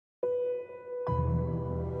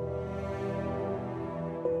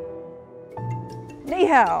Ni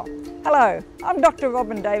hao. Hello, I'm Dr.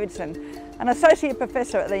 Robin Davidson, an Associate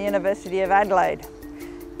Professor at the University of Adelaide.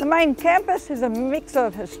 The main campus is a mix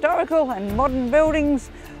of historical and modern buildings,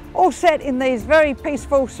 all set in these very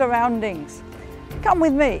peaceful surroundings. Come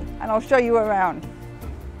with me and I'll show you around.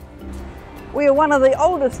 We are one of the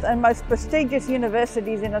oldest and most prestigious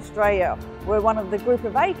universities in Australia. We're one of the group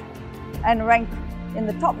of 8 and ranked in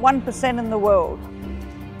the top 1% in the world.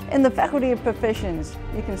 In the Faculty of Professions,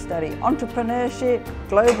 you can study entrepreneurship,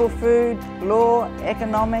 global food, law,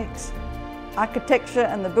 economics, architecture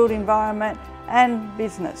and the built environment, and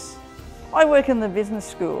business. I work in the business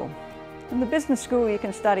school. In the business school, you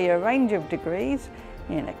can study a range of degrees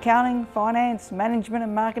in accounting, finance, management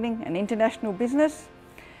and marketing, and international business.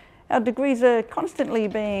 Our degrees are constantly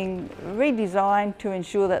being redesigned to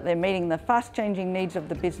ensure that they're meeting the fast-changing needs of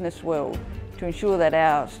the business world, to ensure that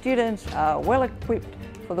our students are well equipped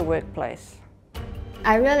for the workplace.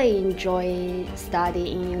 I really enjoy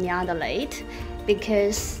studying in Uni Adelaide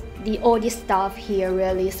because all the staff here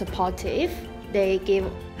really supportive. They give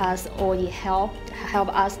us all the help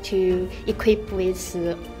us to equip with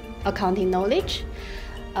accounting knowledge,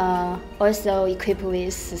 also equipped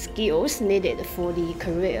with skills needed for the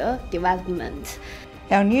career development.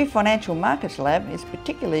 Our new Financial Markets Lab is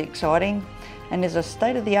particularly exciting and is a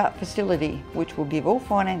state-of-the-art facility which will give all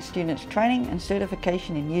finance students training and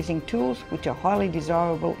certification in using tools which are highly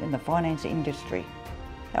desirable in the finance industry.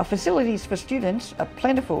 Our facilities for students are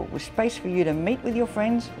plentiful, with space for you to meet with your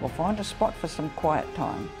friends or find a spot for some quiet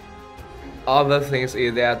time. Other things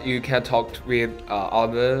is that you can talk with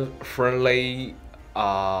other friendly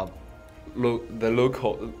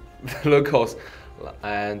locals,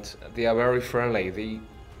 and they are very friendly. They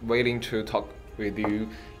willing to talk with you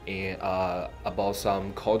about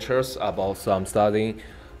some cultures, about some studying,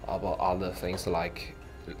 about other things like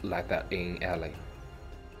that in Adelaide.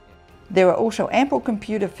 There are also ample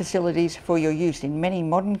computer facilities for your use in many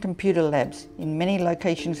modern computer labs in many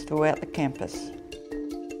locations throughout the campus.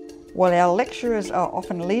 While our lecturers are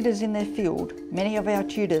often leaders in their field, many of our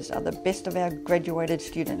tutors are the best of our graduated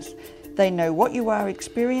students. They know what you are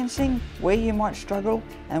experiencing, where you might struggle,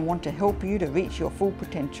 and want to help you to reach your full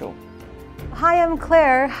potential. Hi, I'm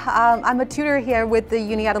Claire. I'm a tutor here with the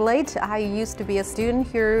Uni Adelaide. I used to be a student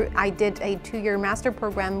here. I did a 2-year master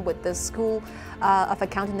program with the School of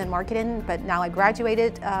Accounting and Marketing, but now I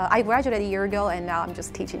graduated. I graduated a year ago and now I'm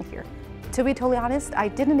just teaching here. To be totally honest, I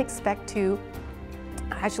didn't expect to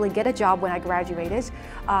actually get a job when I graduated,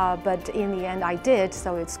 but in the end I did,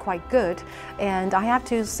 so it's quite good. And I have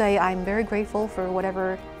to say I'm very grateful for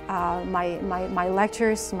whatever my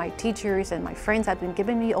lectures, my teachers and my friends have been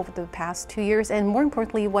giving me over the past 2 years, and more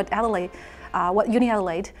importantly what Uni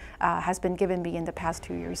Adelaide has been giving me in the past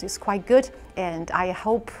 2 years is quite good, and I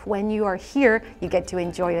hope when you are here you get to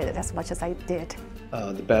enjoy it as much as I did.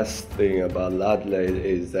 The best thing about Adelaide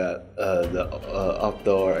is that the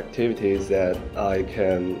outdoor activities, that I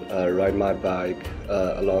can ride my bike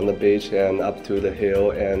along the beach and up to the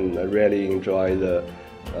hill, and really enjoy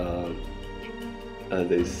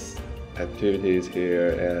these activities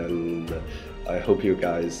here, and I hope you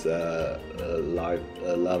guys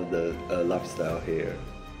love the lifestyle here.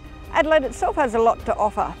 Adelaide itself has a lot to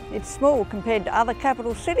offer. It's small compared to other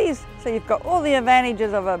capital cities, so you've got all the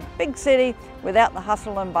advantages of a big city without the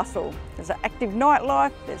hustle and bustle. There's an active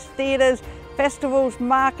nightlife, there's theatres, festivals,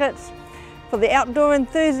 markets. For the outdoor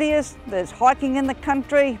enthusiasts, there's hiking in the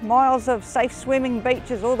country, miles of safe swimming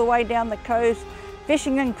beaches all the way down the coast,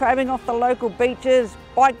 fishing and crabbing off the local beaches,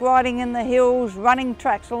 bike riding in the hills, running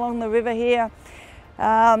tracks along the river here.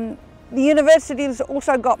 The university's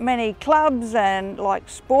also got many clubs, and like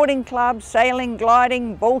sporting clubs, sailing,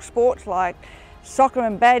 gliding, ball sports like soccer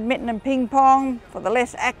and badminton and ping pong. For the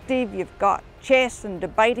less active, you've got chess and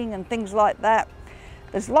debating and things like that.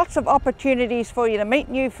 There's lots of opportunities for you to meet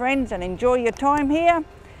new friends and enjoy your time here.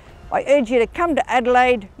 I urge you to come to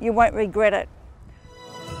Adelaide, you won't regret it.